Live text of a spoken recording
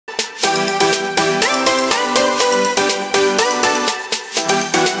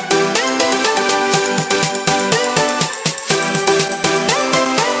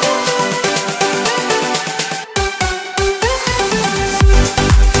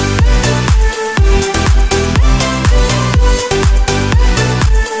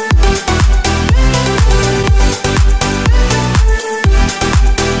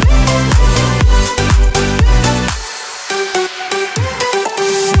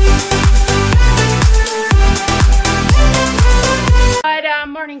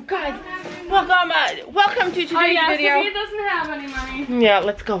welcome to today's video. Sophia doesn't have any money. Yeah,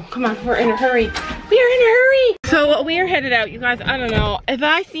 let's go. Come on, we're in a hurry. We are in a hurry. So we are headed out, you guys. I don't know. If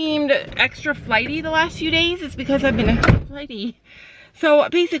I seemed extra flighty the last few days, it's because I've been extra flighty. So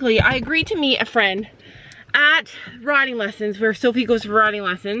basically, I agreed to meet a friend at riding lessons, where Sophie goes for riding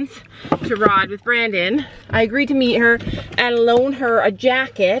lessons to ride with Brandon. I agreed to meet her and loan her a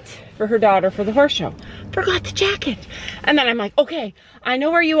jacket for her daughter for the horse show. Forgot the jacket. And then I'm like, okay, I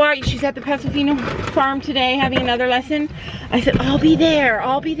know where you are. She's at the Pasofino farm today having another lesson. I said, I'll be there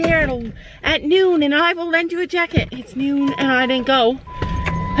at noon and I will lend you a jacket. It's noon and I didn't go.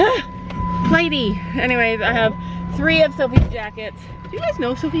 Flighty. Anyways, I have 3 of Sophie's jackets. Do you guys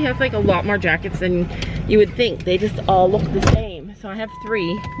know Sophie has like a lot more jackets than you would think? They just all look the same. So I have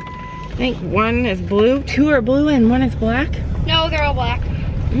 3. I think 1 is blue, 2 are blue, and 1 is black. No, they're all black.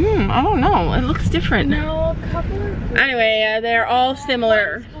 I don't know. It looks different. No, a couple are blue. Anyway, they're all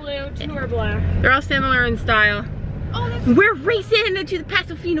similar. 1's blue, 2 are black. They're all similar in style. Oh, that's We're racing to the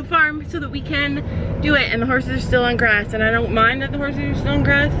Pasofino farm so that we can do it. And the horses are still on grass. And I don't mind that the horses are still on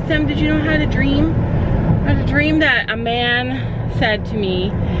grass. Sam, did you know how to dream? I had a dream that a man said to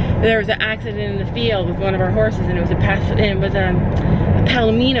me there was an accident in the field with one of our horses, and it was a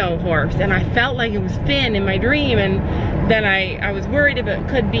Palomino horse, and I felt like it was Finn in my dream, and then I was worried if it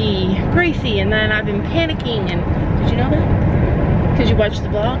could be Gracie, and then I've been panicking. And did you know that? Because you watched the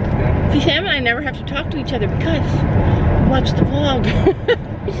vlog? Yeah. See, Sam and I never have to talk to each other because we watch the vlog.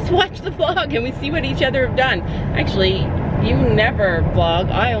 We just watch the vlog and we see what each other have done. Actually, you never vlog,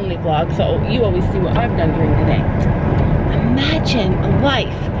 I only vlog, so you always see what I've done during the day. Imagine a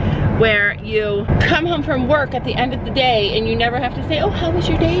life where you come home from work at the end of the day and you never have to say, oh, how was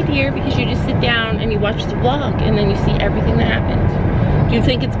your day, dear? Because you just sit down and you watch the vlog and then you see everything that happened. Do you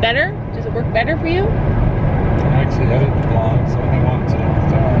think it's better? Does it work better for you? I actually edit the vlog, so I want to.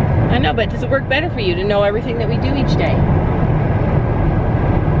 I know, but does it work better for you to know everything that we do each day?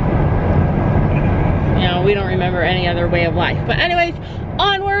 You know, we don't remember any other way of life. But anyways,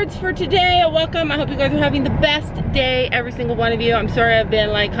 onwards for today. Welcome. I hope you guys are having the best day, every single one of you. I'm sorry I've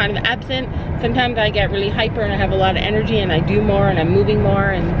been like kind of absent. Sometimes I get really hyper and I have a lot of energy and I do more and I'm moving more,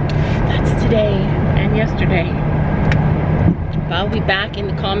 and that's today and yesterday. But I'll be back in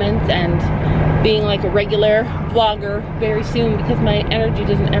the comments and being like a regular vlogger very soon because my energy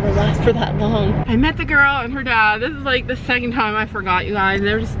doesn't ever last for that long. I met the girl and her dad. This is like the second time I forgot, you guys.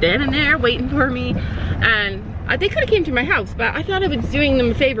 They were just standing there waiting for me, and they could have came to my house, but I thought I was doing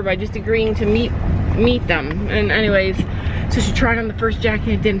them a favor by just agreeing to meet them. And anyways, so she tried on the first jacket,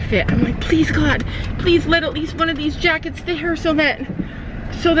 it didn't fit. I'm like, please God, please let at least one of these jackets fit her so that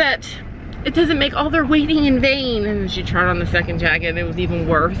it doesn't make all their waiting in vain. And she tried on the second jacket, it was even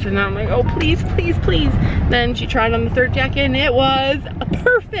worse. And I'm like, oh, please, please, please. Then she tried on the third jacket and it was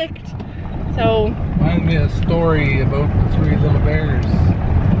perfect. So. Remind me of a story about the 3 little bears.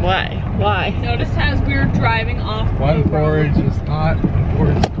 Why? Why? Noticed as we were driving off. One porridge is hot, one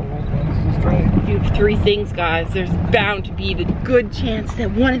porridge is cold, one's just right. You have 3 things, guys. There's bound to be the good chance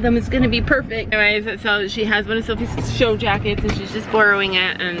that one of them is gonna be perfect. Anyways, so she has one of Sophie's show jackets and she's just borrowing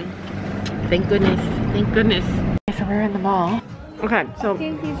it, and thank goodness, thank goodness. So we're in the mall. Okay, so. I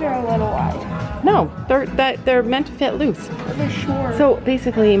think these are a little wide. No, they're meant to fit loose. They're short. So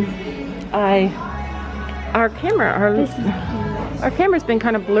basically, our camera's been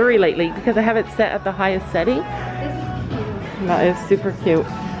kind of blurry lately because I have it set at the highest setting. That is super cute.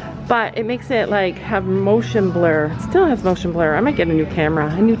 But it makes it like have motion blur. It still has motion blur. I might get a new camera,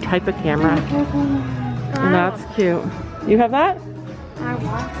 a new type of camera. And that's cute. You have that? I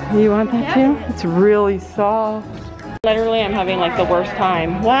want. You want that too? It's really soft. Literally, I'm having like the worst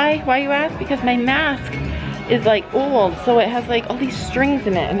time. Why? Why you ask? Because my mask is like old, so it has like all these strings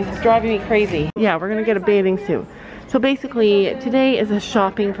in it and it's driving me crazy. Yeah, we're gonna get a bathing suit. So basically, today is a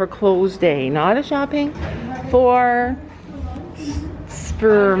shopping for clothes day, not a shopping for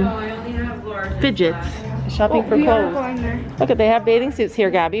fidgets. Shopping for clothes. Look, they have bathing suits here,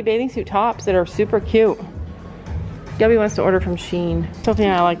 Gabby. Bathing suit tops that are super cute. Gabby wants to order from Shein. Sophie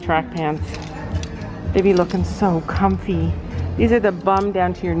and I like track pants. They be looking so comfy. These are the bum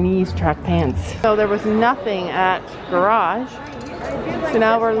down to your knees track pants. So there was nothing at Garage. So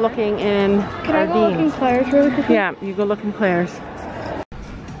now we're looking in Can I go look in Claire's really quickly? Yeah, you go look in Claire's.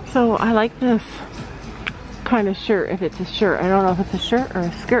 So I like this kind of shirt, if it's a shirt. I don't know if it's a shirt or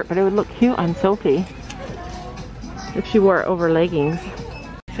a skirt, but it would look cute on Sophie if she wore it over leggings.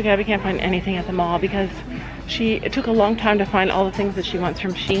 So Gabby can't find anything at the mall because it took a long time to find all the things that she wants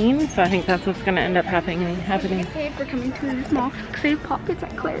from Shein. So I think that's what's going to end up happening. Hey, we're coming to this mall. They have poppets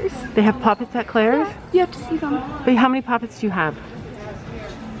at Claire's. They have poppets at Claire's? Yeah, you have to see them. But how many poppets do you have?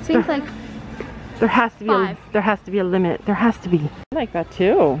 I think like There has to be 5. there has to be a limit. There has to be. I like that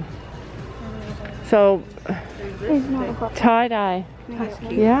too. So tie-dye.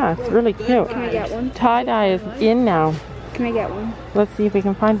 Yeah, it's really cute. Can I get one? Tie-dye is in now. Can I get one? Let's see if we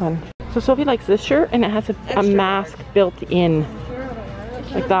can find one. So Sophie likes this shirt and it has a mask built in.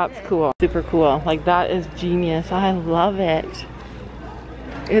 Like that's cool. Super cool. Like that is genius. I love it.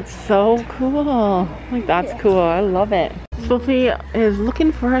 It's so cool. Like that's cool. I love it. Sophie is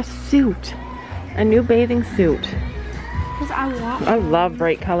looking for a suit. A new bathing suit. Because I want one. I love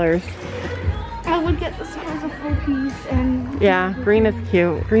bright colors. I would get this as a full piece and... Yeah, green is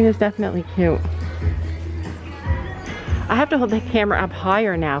cute. Green is definitely cute. I have to hold the camera up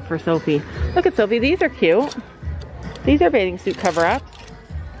higher now for Sophie. Look at Sophie, these are cute. These are bathing suit cover-ups.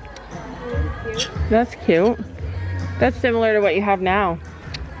 That's cute. That's similar to what you have now.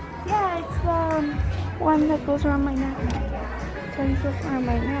 Yeah, it's the one that goes around my neck. Turns around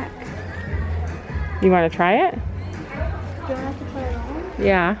my neck. You want to try it? Do I have to try it on?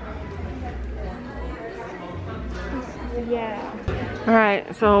 Yeah. Yeah.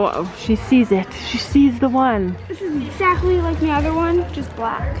 Alright, so she sees it. She sees the one. This is exactly like the other one, just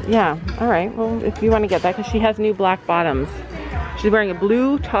black. Yeah, alright. Well, if you want to get that, because she has new black bottoms. She's wearing a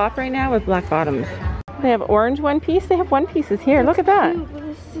blue top right now with black bottoms. They have orange one piece. They have one pieces here. Look at that. Cute, but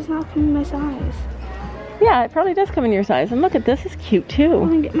this is not coming my size. Yeah, it probably does come in your size. And look at this, is cute I too.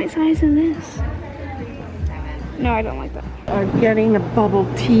 want to get my size in this. No, I don't like that. I'm getting a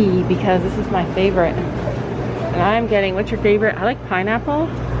bubble tea because this is my favorite. And I'm getting, what's your favorite? I like pineapple.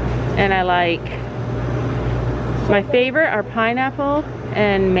 And I like, my favorite are pineapple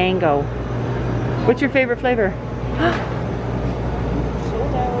and mango. What's your favorite flavor?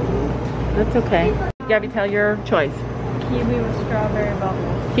 That's okay. Gabby, tell your choice. Kiwi with strawberry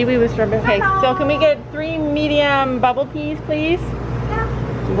bubbles. Kiwi with strawberry. Okay, so can we get 3 medium bubble teas, please? Yeah.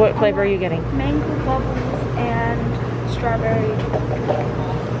 What flavor are you getting? Mango bubbles and strawberry.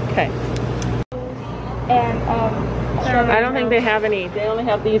 Okay. And strawberry. I don't think they have any. They only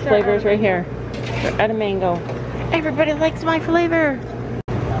have these flavors right here. They're out of mango. Everybody likes my flavor.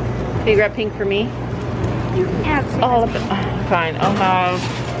 Can you grab pink for me? You can add All of it. Fine. I'll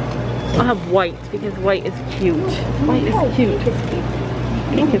have white because white is cute. White is cute.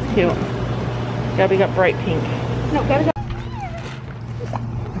 Pink is cute. Gabby got bright pink. No, gotta go.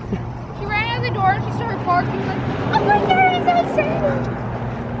 She ran out of the door and she started barking like, oh my god, it's insane!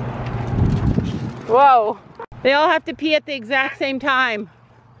 Whoa. They all have to pee at the exact same time.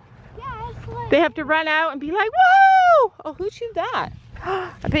 Yeah, it's like... They have to run out and be like, whoa! Oh, who chewed that?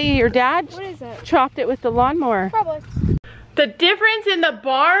 I bet you your dad What is it? chopped it with the lawnmower. Probably. The difference in the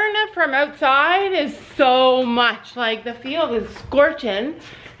barn from outside is so much. Like the field is scorching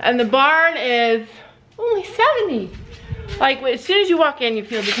and the barn is only 70. Like as soon as you walk in, you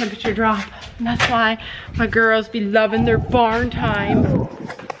feel the temperature drop. And that's why my girls be loving their barn time.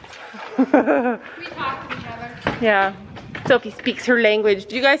 We talk to each other. Yeah, Sophie speaks her language.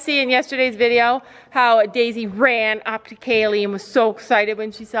 Did you guys see in yesterday's video how Daisy ran up to Kaylee and was so excited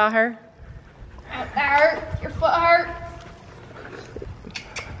when she saw her? That hurt. Your foot hurt.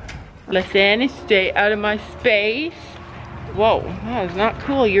 Listen, stay out of my space. Whoa, that is not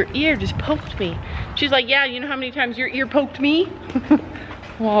cool. Your ear just poked me. She's like, yeah, you know how many times your ear poked me?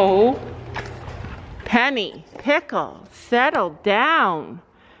 Whoa. Penny, Pickle, settle down.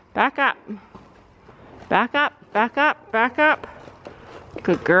 Back up. Back up, back up, back up.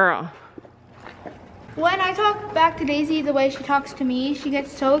 Good girl. When I talk back to Daisy the way she talks to me, she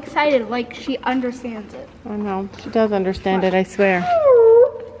gets so excited, like she understands it. I know, she does understand it, I swear.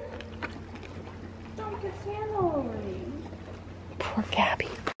 Don't get sand all over me. Poor Gabby.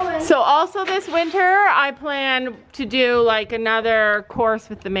 So also this winter, I plan to do like another course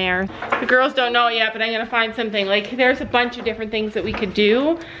with the mayor. The girls don't know it yet, but I'm gonna find something. Like there's a bunch of different things that we could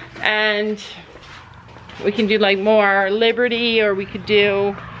do. And we can do like more Liberty, or we could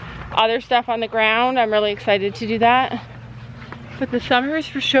do other stuff on the ground. I'm really excited to do that. But the summer is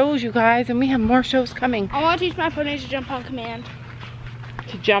for shows, you guys, and we have more shows coming. I want to teach my pony to jump on command.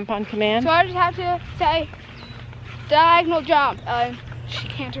 To jump on command? So I just have to say, diagonal jump. She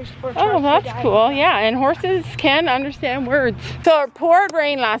can't or Oh, that's cool. Yeah, and horses can understand words. So it poured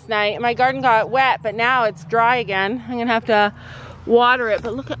rain last night. My garden got wet, but now it's dry again. I'm gonna have to water it.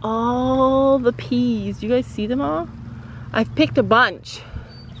 But look at all the peas. Do you guys see them all? I've picked a bunch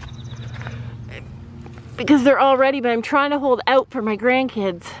because they're all ready, but I'm trying to hold out for my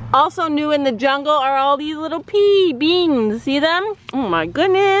grandkids. Also new in the jungle are all these little pea beans. See them? Oh my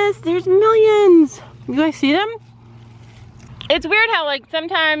goodness, there's millions. You guys see them? It's weird how like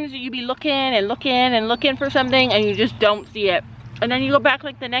sometimes you be looking and looking and looking for something and you just don't see it. And then you go back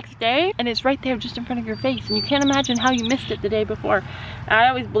like the next day and it's right there just in front of your face. And you can't imagine how you missed it the day before. And I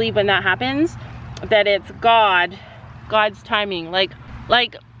always believe when that happens, that it's God's timing. Like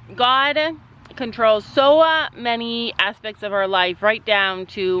God controls so many aspects of our life, right down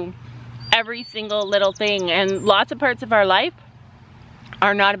to every single little thing. And lots of parts of our life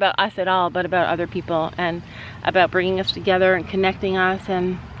are not about us at all, but about other people and about bringing us together and connecting us.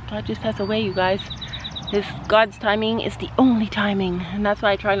 And God just has a way, you guys. God's timing is the only timing, and that's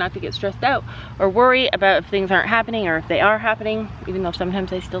why I try not to get stressed out or worry about if things aren't happening or if they are happening, even though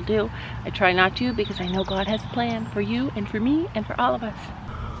sometimes I still do. I try not to, because I know God has a plan for you and for me and for all of us.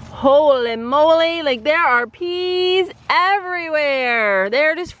 Holy moly, like there are peas everywhere.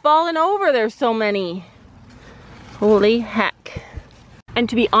 They're just falling over, there's so many. Holy heck. And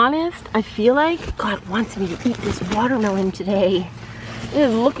to be honest, I feel like God wants me to eat this watermelon today. It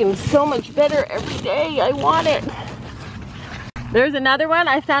is looking so much better every day. I want it. There's another one.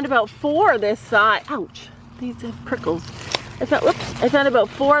 I found about 4 this size. Ouch, these have prickles. I found about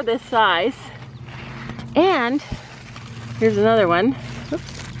 4 this size. And here's another one.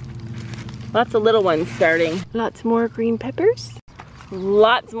 Oops. Lots of little ones starting. Lots more green peppers.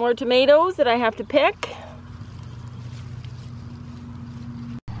 Lots more tomatoes that I have to pick.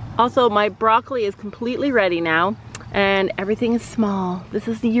 Also, my broccoli is completely ready now. And everything is small. This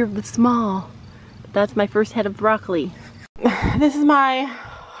is the year of the small. But that's my first head of broccoli. This is my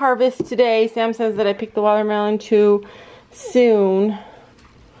harvest today. Sam says that I picked the watermelon too soon.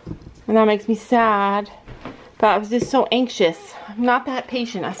 And that makes me sad. But I was just so anxious. I'm not that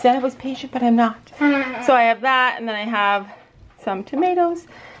patient. I said I was patient, but I'm not. So I have that, and then I have some tomatoes.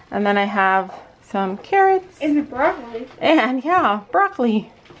 And then I have some carrots. Is it broccoli? And yeah,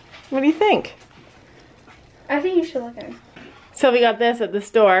 broccoli. What do you think? I think you should look at it. So we got this at the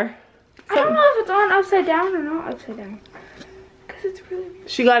store. I don't know if it's on upside down or not upside down. Because it's really weird.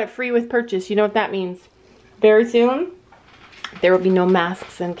 She got it free with purchase. You know what that means? Very soon, there will be no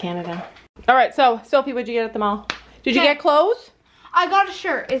masks in Canada. All right, so Sophie, what'd you get at the mall? Did you get clothes? I got a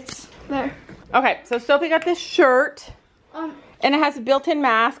shirt. It's there. Okay, so Sophie got this shirt. And it has a built-in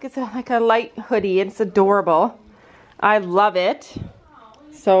mask. It's like a light hoodie. It's adorable. I love it.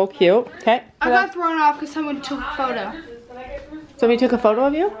 So cute. Okay. I got thrown off because someone took a photo. Somebody took a photo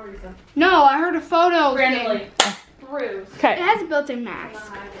of you? No, I heard a photo. Okay. It has a built-in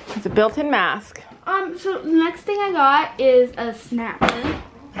mask. It's a built-in mask. So the next thing I got is a snap.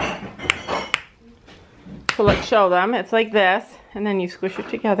 So let's show them. It's like this, and then you squish it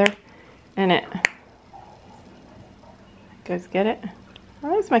together, and it. You guys get it?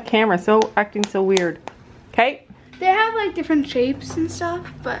 Why is my camera acting so weird? Okay. They have like different shapes and stuff,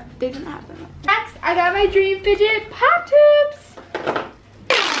 but they didn't have them. Next, I got my dream fidget pop tips.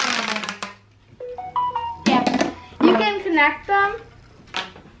 Yeah, you can connect them.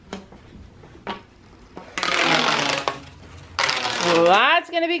 Well, that's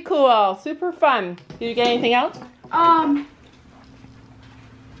gonna be cool. Super fun. Did you get anything else?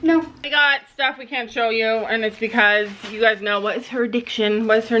 No. We got stuff we can't show you, and it's because you guys know what is her addiction,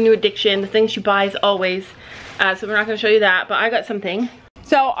 what is her new addiction, the thing she buys always. So we're not going to show you that, but I got something.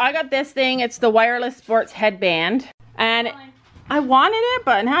 So I got this thing. It's the wireless sports headband, and I wanted it,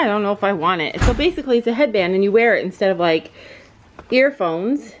 but now I don't know if I want it. So basically it's a headband, and you wear it instead of like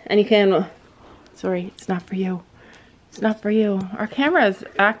earphones, and you can, sorry, it's not for you. It's not for you. Our camera is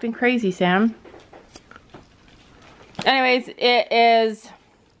acting crazy, Sam. Anyways, it is,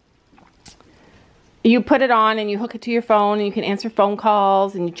 you put it on and you hook it to your phone and you can answer phone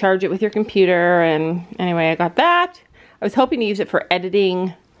calls and you charge it with your computer. And anyway, I got that. I was hoping to use it for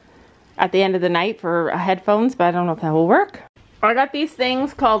editing at the end of the night for headphones, but I don't know if that will work. I got these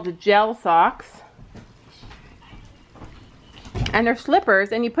things called the gel socks. And they're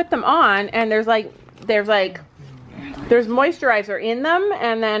slippers, and you put them on and there's moisturizer in them,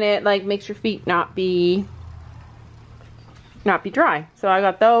 and then it like makes your feet not be dry. So I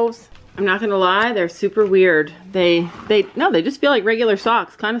got those. I'm not gonna lie, they're super weird. They just feel like regular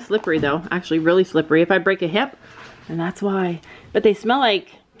socks. Kind of slippery though, actually really slippery. If I break a hip, and that's why. But they smell like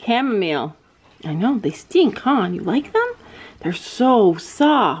chamomile. I know, they stink, huh? You like them? They're so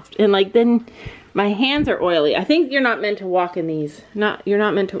soft. And like then my hands are oily. I think you're not meant to walk in these. You're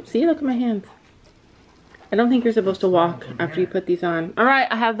not meant to, see, look at my hands. I don't think you're supposed to walk after you put these on. All right,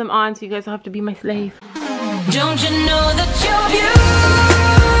 I have them on, so you guys will have to be my slave. Don't you know that